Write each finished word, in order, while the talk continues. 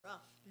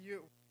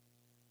You.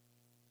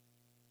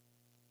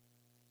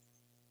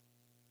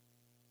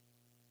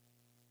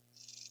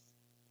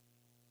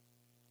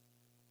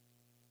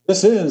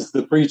 This is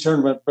the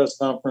pre-tournament press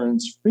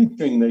conference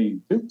featuring the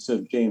Dukes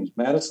of James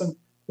Madison.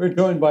 We're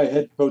joined by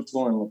head coach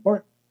Loren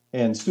LaPorte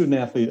and student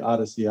athlete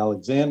Oddici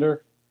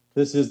Alexander.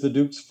 This is the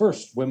Dukes'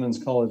 first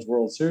Women's College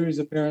World Series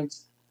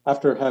appearance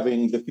after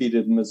having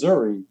defeated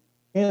Missouri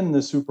in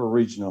the Super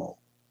Regional.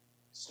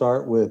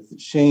 Start with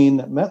Shane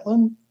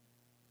Metlin.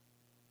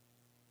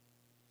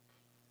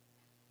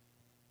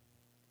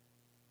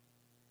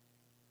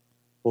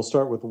 We'll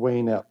start with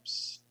Wayne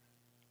Epps.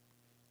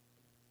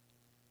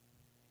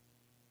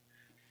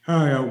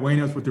 Hi, Wayne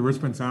Epps with the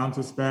Richmond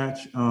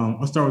Times-Dispatch.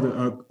 I'll start with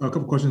a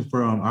couple questions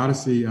for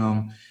Odyssey.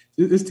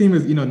 This team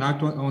has,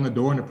 knocked on the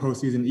door in the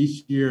postseason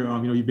each year.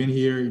 You've been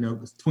here,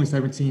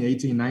 2017,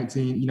 18,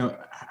 19.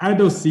 How did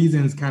those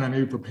seasons kind of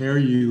maybe prepare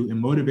you and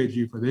motivate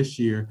you for this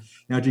year?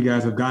 Now that you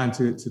guys have gotten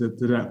to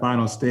that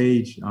final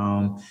stage,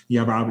 you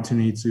have an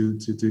opportunity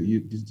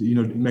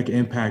to make an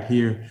impact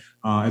here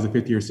as a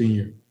fifth-year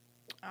senior.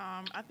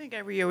 I think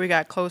every year we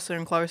got closer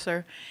and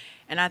closer.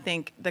 And I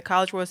think the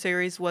College World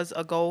Series was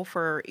a goal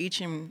for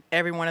each and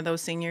every one of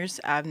those seniors.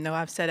 I know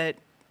I've said it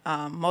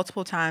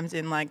multiple times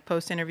in like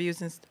post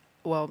interviews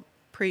and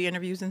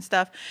pre-interviews and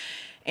stuff.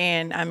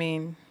 And I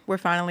mean, we're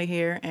finally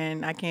here,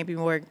 and I can't be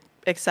more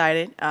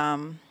excited.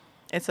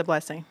 It's a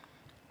blessing.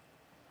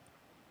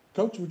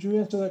 Coach, would you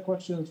answer that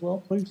question as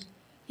well, please?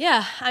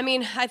 Yeah, I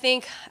mean, I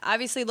think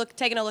obviously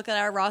taking a look at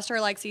our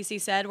roster, like Cece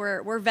said,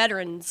 we're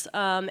veterans,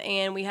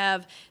 and we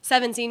have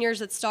 7 seniors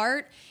that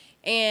start.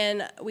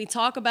 And we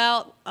talk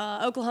about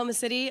Oklahoma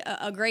City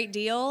a great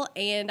deal,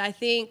 and I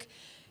think,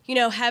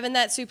 having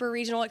that super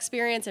regional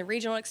experience and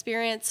regional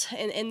experience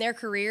in their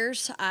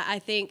careers, I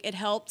think it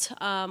helped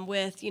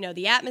with,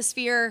 the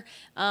atmosphere.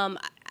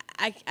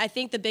 I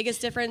think the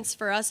biggest difference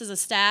for us as a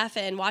staff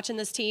and watching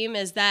this team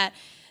is that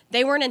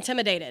they weren't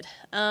intimidated.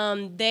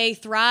 They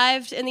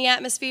thrived in the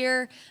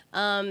atmosphere,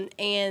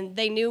 and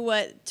they knew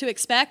what to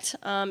expect,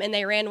 and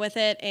they ran with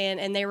it,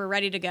 and they were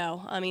ready to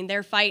go. I mean,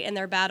 their fight and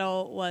their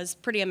battle was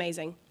pretty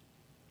amazing.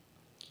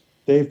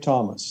 Dave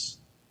Thomas.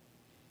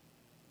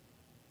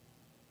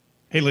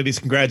 Hey, ladies,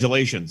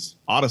 congratulations.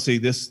 Odyssey,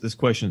 this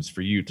question's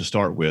for you to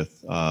start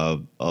with.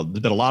 There's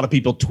been a lot of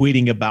people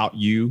tweeting about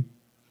you.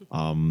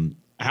 How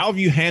have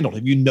you handled?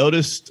 Have you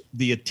noticed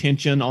the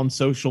attention on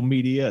social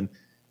media, and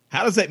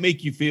how does that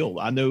make you feel?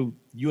 I know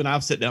you and I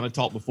have sat down and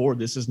talked before.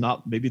 This is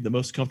not maybe the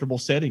most comfortable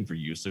setting for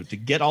you. So to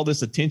get all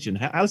this attention,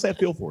 how does that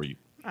feel for you?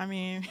 I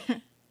mean,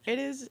 it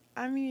is.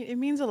 I mean, it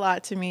means a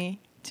lot to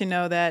me to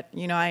know that,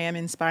 I am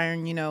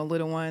inspiring,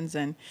 little ones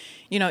and,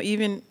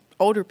 even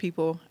older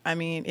people. I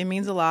mean, it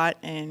means a lot.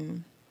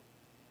 And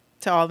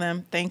to all of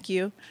them, thank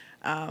you.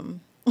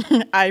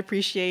 I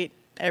appreciate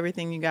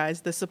everything, you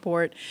guys, the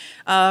support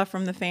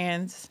from the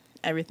fans,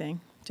 everything.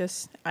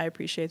 I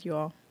appreciate you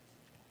all.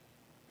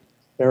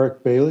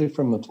 Eric Bailey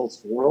from the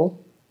Tulsa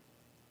World.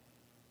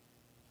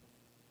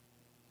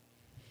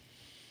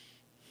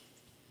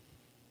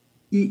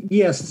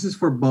 Yes, this is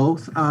for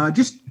both.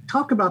 Just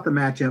talk about the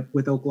matchup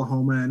with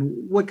Oklahoma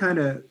and what kind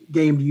of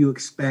game do you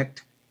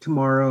expect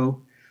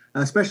tomorrow,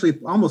 especially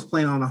almost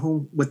playing on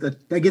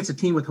against a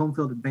team with home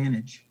field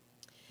advantage.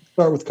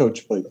 Start with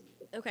Coach, please.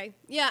 Okay.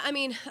 Yeah, I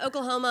mean,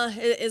 Oklahoma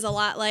is a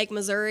lot like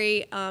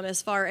Missouri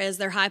as far as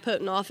their high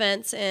potent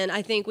offense, and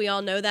I think we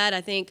all know that. I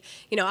think,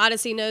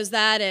 Odyssey knows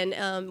that,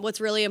 and what's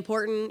really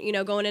important,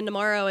 going in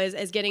tomorrow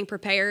is getting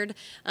prepared,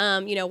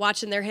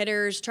 watching their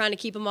hitters, trying to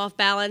keep them off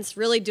balance,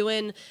 really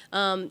doing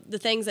the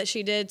things that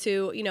she did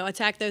to,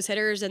 attack those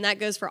hitters, and that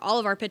goes for all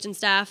of our pitching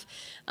staff.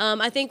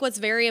 I think what's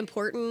very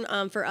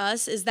important for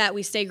us is that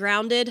we stay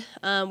grounded,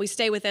 we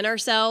stay within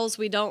ourselves,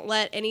 we don't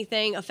let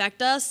anything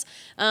affect us,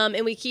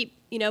 and we keep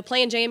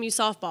playing JMU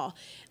softball.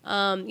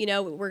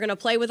 We're going to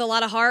play with a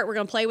lot of heart. We're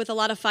going to play with a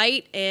lot of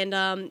fight. And,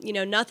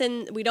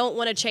 nothing, we don't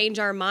want to change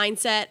our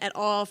mindset at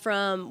all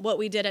from what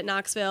we did at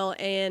Knoxville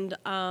and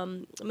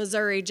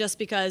Missouri just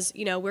because,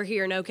 we're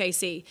here in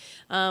OKC.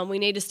 We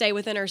need to stay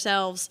within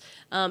ourselves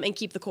and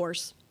keep the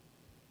course.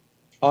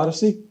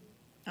 Odyssey?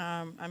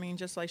 I mean,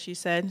 just like she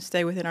said,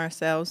 stay within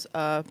ourselves,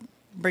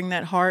 bring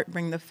that heart,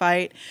 bring the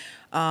fight,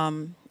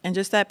 and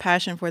just that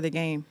passion for the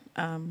game.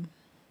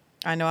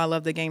 I know I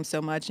love the game so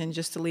much, and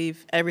just to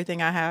leave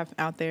everything I have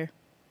out there.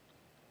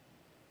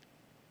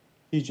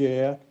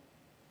 TJ.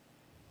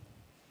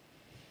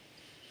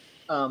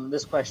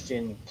 This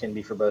question can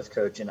be for both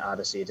Coach and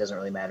Odyssey. It doesn't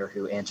really matter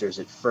who answers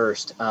it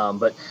first.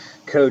 But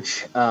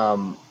Coach,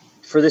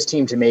 for this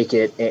team to make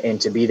it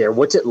and to be there,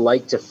 what's it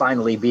like to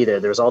finally be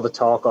there? There's all the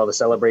talk, all the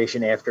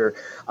celebration after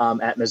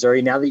at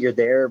Missouri. Now that you're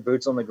there,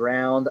 boots on the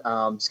ground,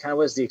 just kind of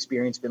what's the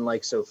experience been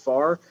like so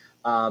far,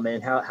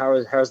 and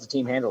how's the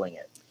team handling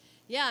it?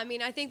 Yeah, I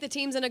mean, I think the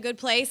team's in a good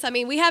place. I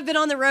mean, we have been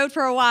on the road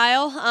for a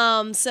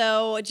while.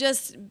 So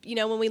just,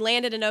 when we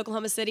landed in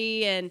Oklahoma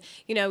City and,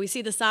 we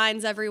see the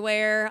signs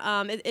everywhere,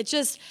 it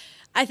just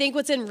 – I think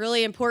what's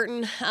really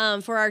important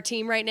for our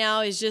team right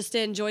now is just to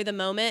enjoy the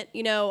moment.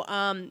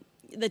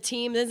 the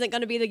team isn't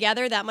going to be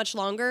together that much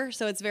longer,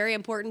 so it's very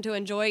important to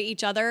enjoy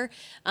each other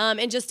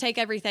and just take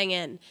everything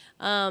in.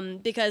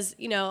 Because,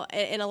 you know,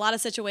 in a lot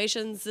of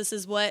situations, this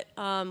is what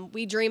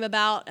we dream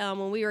about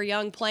when we were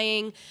young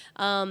playing,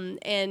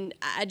 and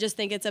I just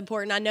think it's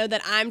important. I know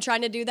that I'm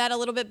trying to do that a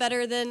little bit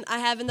better than I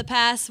have in the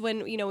past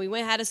when, you know, we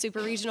had a super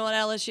regional at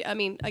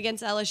LSU,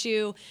 against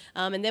LSU,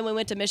 and then we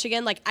went to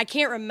Michigan. Like, I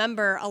can't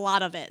remember a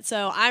lot of it,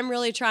 so I'm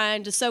really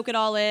trying to soak it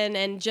all in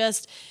and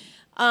just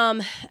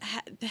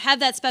have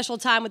that special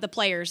time with the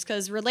players,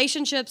 because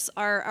relationships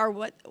are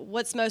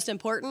what's most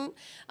important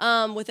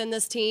within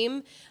this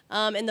team,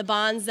 and the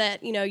bonds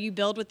that, you know, you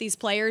build with these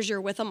players.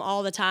 You're with them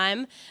all the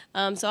time,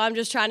 so I'm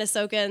just trying to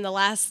soak in the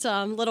last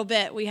little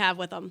bit we have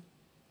with them.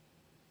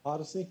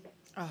 Oddici?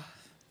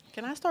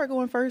 Can I start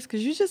going first?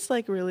 Because you just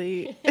like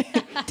really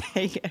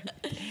take it.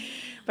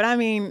 But I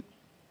mean,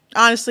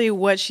 honestly,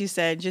 what she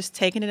said, just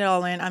taking it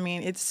all in. I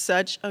mean, it's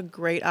such a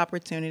great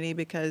opportunity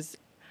because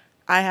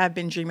I have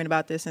been dreaming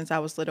about this since I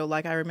was little.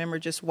 Like, I remember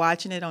just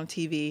watching it on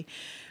TV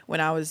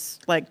when I was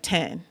like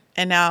 10.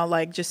 And now,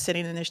 like, just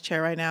sitting in this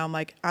chair right now, I'm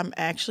like, I'm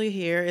actually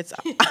here. It's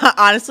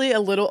honestly a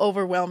little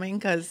overwhelming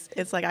because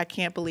it's like I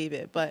can't believe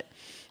it. But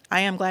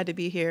I am glad to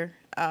be here.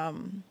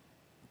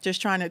 Just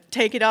trying to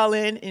take it all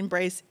in,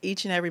 embrace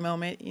each and every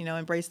moment, you know,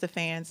 embrace the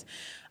fans,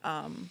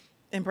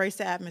 embrace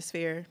the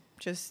atmosphere,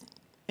 just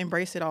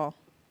embrace it all.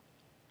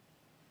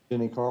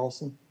 Jenny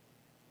Carlson?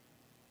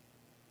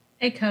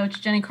 Hey,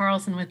 Coach. Jenny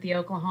Carlson with the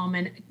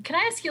Oklahoman. Can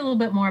I ask you a little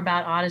bit more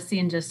about Oddici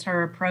and just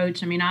her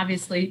approach? I mean,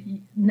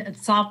 obviously,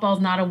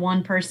 softball's not a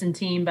one-person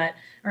team, but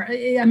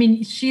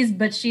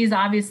she's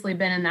obviously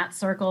been in that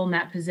circle and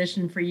that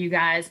position for you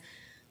guys.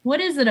 What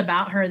is it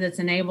about her that's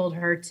enabled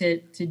her to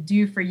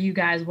do for you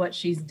guys what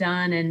she's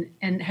done?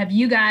 And have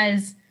you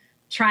guys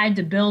tried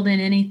to build in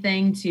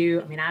anything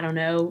to, I don't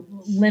know,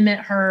 limit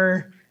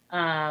her,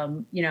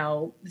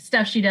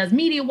 stuff she does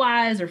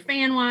media-wise or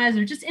fan-wise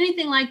or just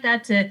anything like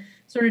that to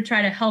sort of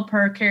try to help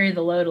her carry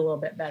the load a little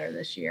bit better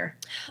this year?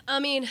 I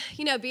mean,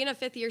 you know, being a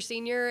fifth-year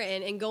senior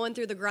and going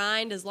through the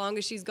grind, as long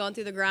as she's gone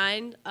through the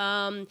grind,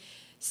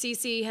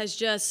 Cece has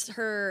just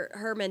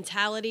her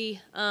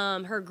mentality,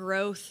 her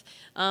growth,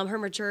 her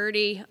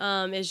maturity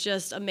is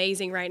just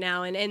amazing right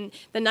now. And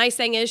the nice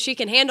thing is she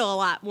can handle a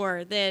lot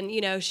more than,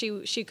 you know,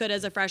 she could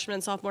as a freshman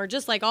and sophomore,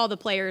 just like all the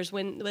players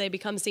when they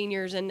become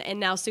seniors and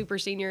now super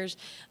seniors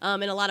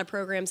in a lot of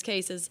programs'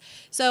 cases.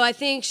 So I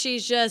think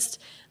she's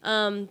just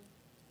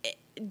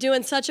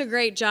doing such a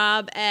great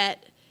job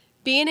at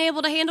being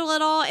able to handle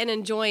it all and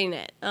enjoying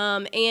it.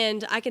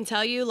 And I can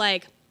tell you,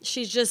 like,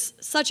 she's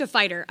just such a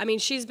fighter. I mean,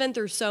 she's been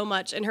through so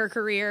much in her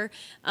career,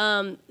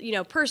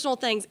 personal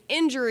things,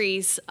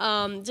 injuries,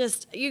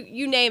 just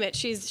you name it.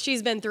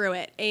 She's been through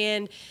it.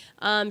 And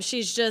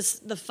she's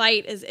just, the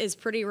fight is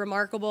pretty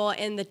remarkable.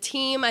 And the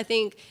team, I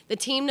think the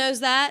team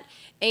knows that.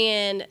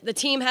 And the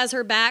team has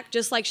her back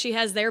just like she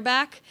has their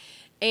back.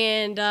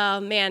 And,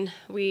 man,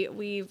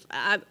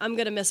 I'm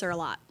going to miss her a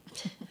lot.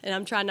 And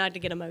I'm trying not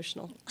to get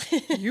emotional.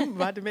 You're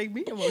about to make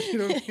me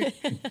emotional.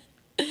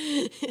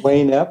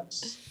 Wayne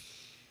Epps?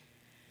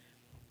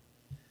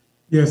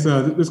 Yes,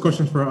 this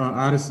question for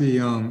Oddici.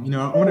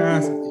 I want to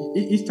ask,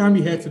 each time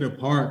you head to the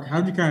park,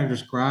 how do you kind of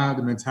describe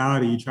the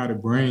mentality you try to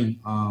bring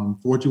for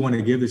what you want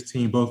to give this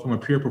team, both from a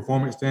pure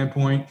performance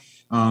standpoint,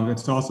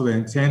 it's also the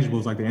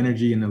intangibles like the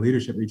energy and the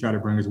leadership that you try to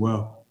bring as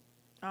well?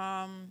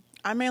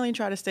 I mainly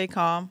try to stay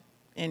calm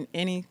in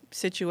any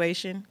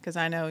situation because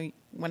I know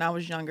when I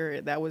was younger,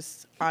 that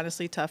was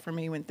honestly tough for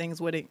me when things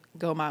wouldn't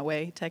go my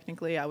way.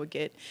 Technically, I would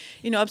get,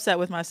 upset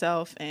with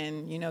myself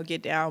and,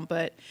 get down.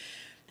 But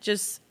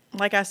just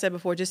like I said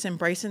before, just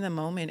embracing the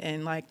moment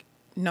and like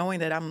knowing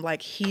that I'm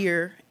like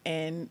here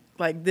and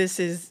like this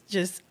is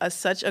just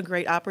such a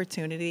great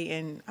opportunity.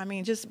 And I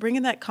mean, just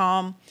bringing that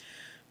calm,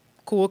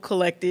 cool,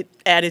 collected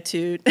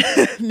attitude,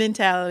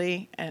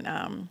 mentality,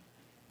 and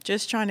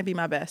just trying to be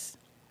my best.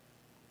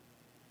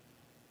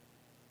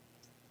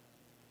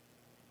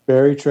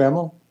 Barry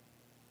Trammell?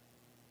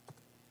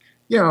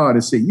 Yeah,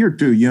 Oddici, you're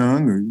too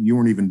young, or you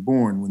weren't even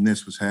born when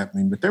this was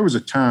happening. But there was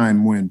a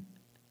time when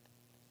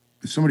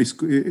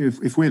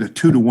if we had a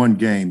 2-1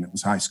 game, it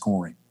was high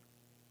scoring.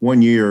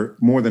 One year,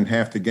 more than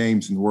half the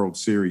games in the World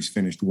Series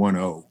finished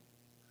 1-0.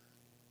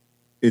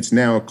 It's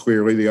now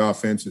clearly the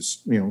offense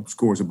is,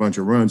 scores a bunch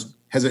of runs.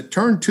 Has it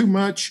turned too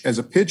much as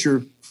a pitcher?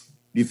 Do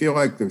you feel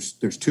like there's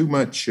too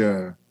much?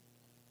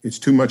 It's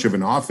too much of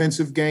an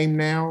offensive game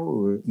now?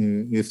 Or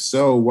if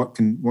so, what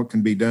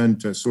can be done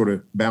to sort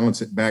of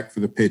balance it back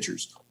for the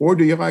pitchers? Or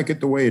do you like it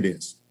the way it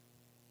is?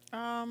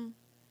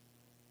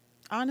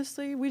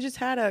 Honestly, we just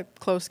had a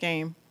close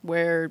game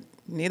where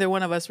neither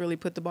one of us really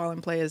put the ball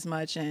in play as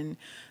much. And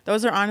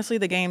those are honestly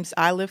the games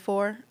I live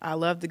for. I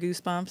love the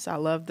goosebumps. I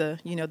love the,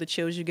 the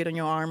chills you get on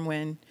your arm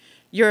when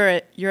you're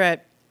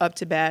at up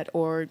to bat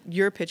or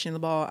you're pitching the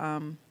ball.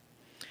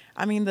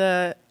 I mean,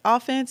 the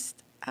offense,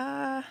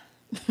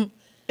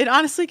 it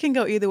honestly can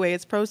go either way.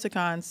 It's pros to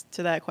cons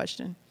to that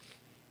question.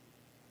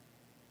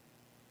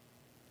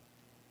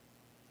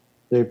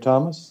 Dave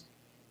Thomas?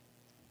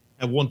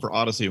 I have one for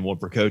Oddici and one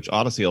for Coach.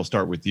 Oddici, I'll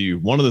start with you.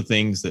 One of the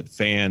things that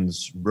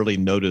fans really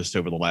noticed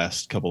over the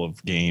last couple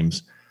of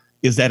games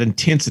is that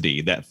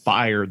intensity, that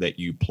fire that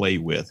you play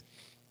with.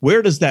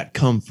 Where does that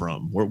come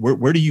from?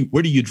 Where do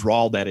you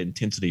draw that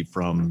intensity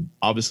from?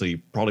 Obviously,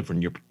 probably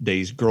from your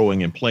days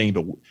growing and playing,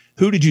 but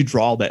who did you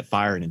draw that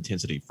fire and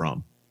intensity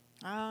from?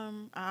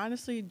 I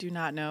honestly do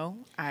not know.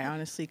 I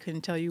honestly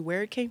couldn't tell you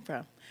where it came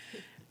from.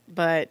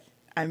 But,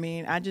 I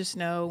mean, I just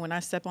know when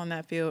I step on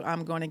that field,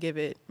 I'm going to give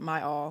it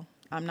my all.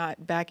 I'm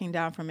not backing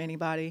down from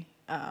anybody.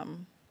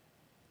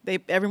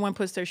 Everyone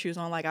puts their shoes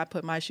on like I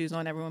put my shoes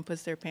on. Everyone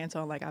puts their pants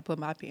on like I put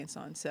my pants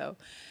on. So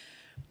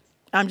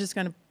I'm just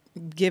going to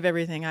give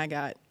everything I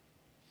got.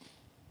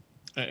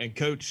 And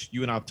Coach,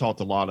 you and I have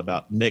talked a lot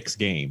about next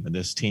game and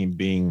this team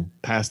being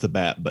past the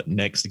bat, but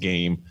next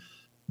game,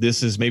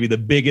 this is maybe the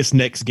biggest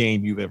next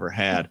game you've ever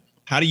had.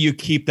 How do you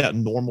keep that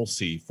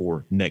normalcy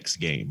for next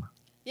game?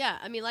 Yeah,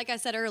 I mean, like I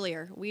said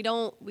earlier, we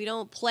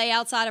don't play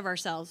outside of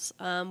ourselves.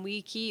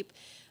 We keep,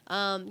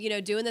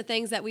 doing the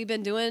things that we've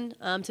been doing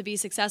to be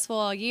successful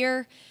all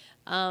year.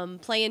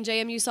 Playing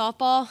JMU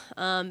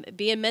softball,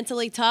 being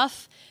mentally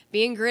tough,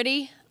 being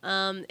gritty,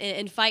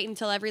 and fight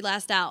until every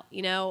last out.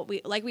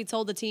 We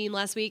told the team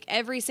last week,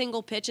 every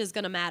single pitch is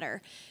going to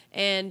matter.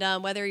 And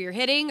whether you're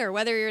hitting or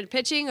whether you're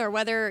pitching or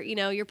whether,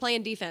 you're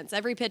playing defense,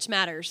 every pitch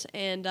matters.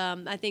 And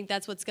I think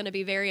that's what's going to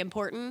be very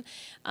important.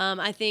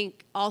 I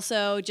think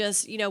also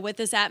just, with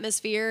this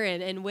atmosphere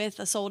and with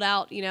a sold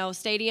out,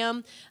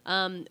 stadium,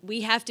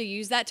 we have to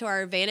use that to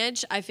our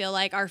advantage. I feel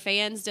like our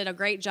fans did a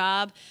great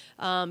job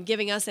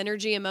giving us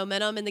energy and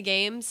momentum in the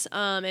games,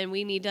 and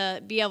we need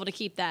to be able to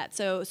keep that.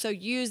 So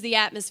use the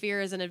atmosphere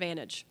as an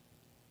advantage.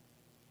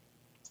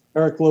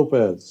 Eric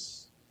Lopez.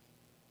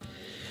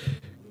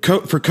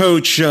 For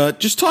Coach,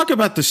 just talk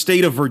about the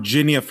state of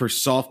Virginia for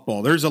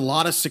softball. There's a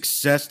lot of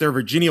success there.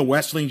 Virginia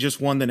Wesleyan just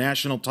won the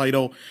national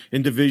title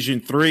in Division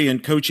III,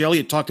 and Coach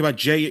Elliott talked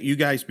about you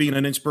guys being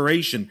an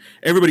inspiration.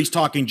 Everybody's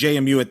talking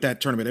JMU at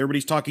that tournament.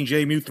 Everybody's talking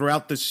JMU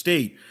throughout the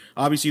state.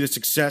 Obviously, the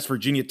success.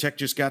 Virginia Tech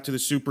just got to the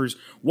Supers.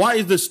 Why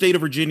is the state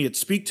of Virginia?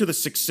 Speak to the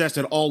success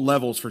at all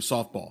levels for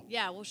softball.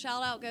 Yeah, well,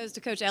 shout out goes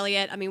to Coach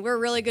Elliott. I mean, we're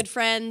really good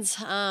friends.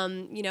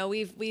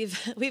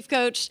 We've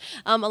coached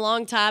a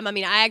long time. I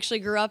mean, I actually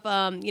grew up,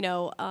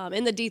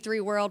 in the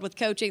D3 world with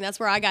coaching. That's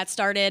where I got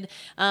started.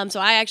 So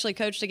I actually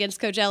coached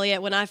against Coach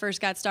Elliott when I first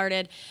got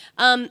started.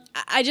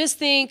 I just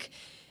think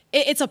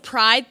it's a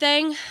pride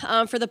thing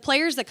for the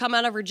players that come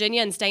out of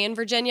Virginia and stay in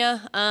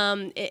Virginia.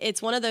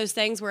 It's one of those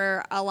things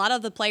where a lot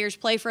of the players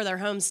play for their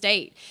home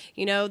state.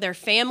 Their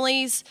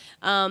families,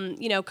 come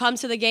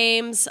to the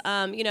games.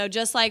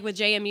 Just like with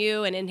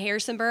JMU and in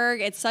Harrisonburg,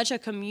 it's such a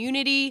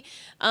community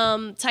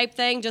type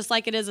thing, just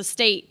like it is a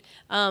state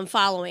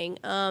following.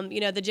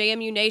 The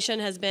JMU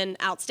Nation has been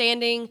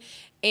outstanding,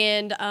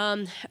 and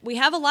we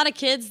have a lot of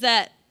kids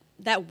that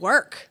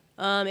work.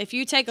 If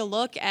you take a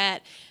look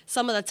at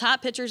some of the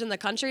top pitchers in the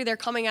country, they're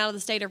coming out of the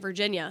state of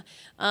Virginia,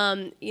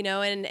 and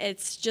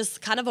it's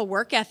just kind of a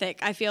work ethic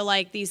I feel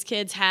like these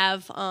kids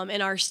have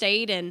in our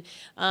state, and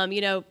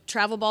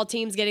travel ball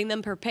teams getting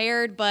them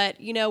prepared, but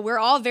we're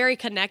all very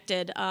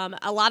connected.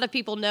 A lot of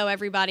people know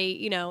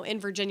everybody in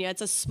Virginia.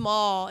 It's a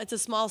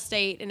small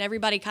state, and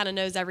everybody kind of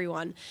knows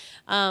everyone.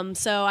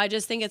 So I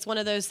just think it's one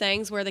of those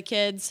things where the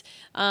kids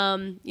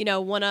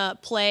want to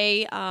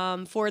play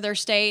for their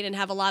state and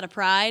have a lot of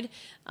pride,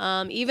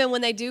 even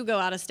when they do go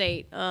out of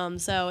state.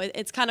 So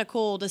it's kind of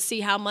cool to see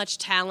how much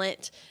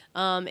talent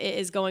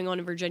is going on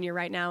in Virginia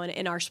right now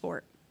in our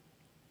sport.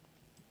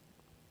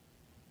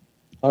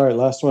 All right,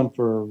 last one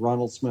for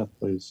Ronald Smith,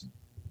 please.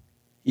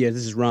 Yeah,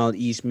 this is Ronald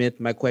E.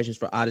 Smith. My question is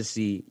for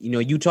Oddici.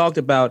 You talked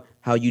about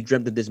how you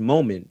dreamt of this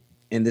moment,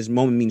 and this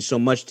moment means so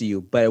much to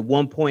you. But at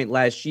one point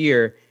last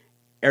year,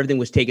 everything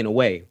was taken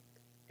away,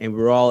 and we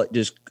were all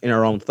just in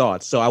our own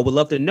thoughts. So I would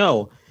love to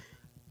know,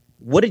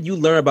 what did you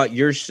learn about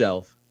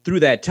yourself through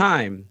that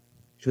time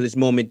to this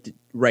moment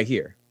right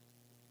here?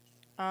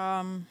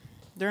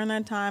 During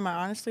that time, I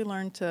honestly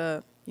learned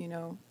to,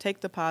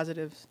 take the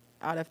positives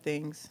out of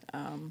things.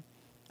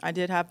 I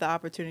did have the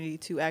opportunity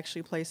to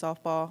actually play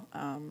softball.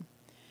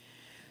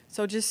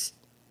 So just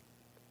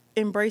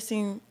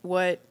embracing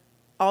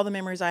all the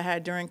memories I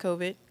had during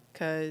COVID,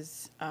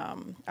 because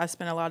I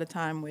spent a lot of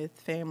time with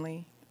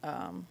family,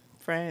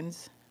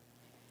 friends,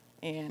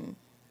 and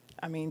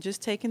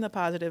just taking the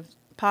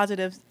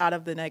positives out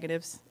of the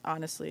negatives,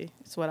 honestly,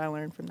 is what I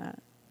learned from that.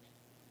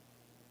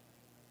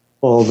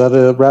 Well,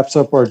 that wraps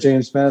up our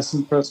James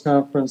Madison press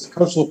conference.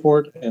 Coach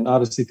LaPorte and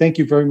Oddici, thank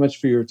you very much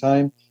for your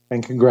time,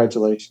 and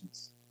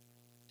congratulations.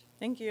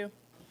 Thank you.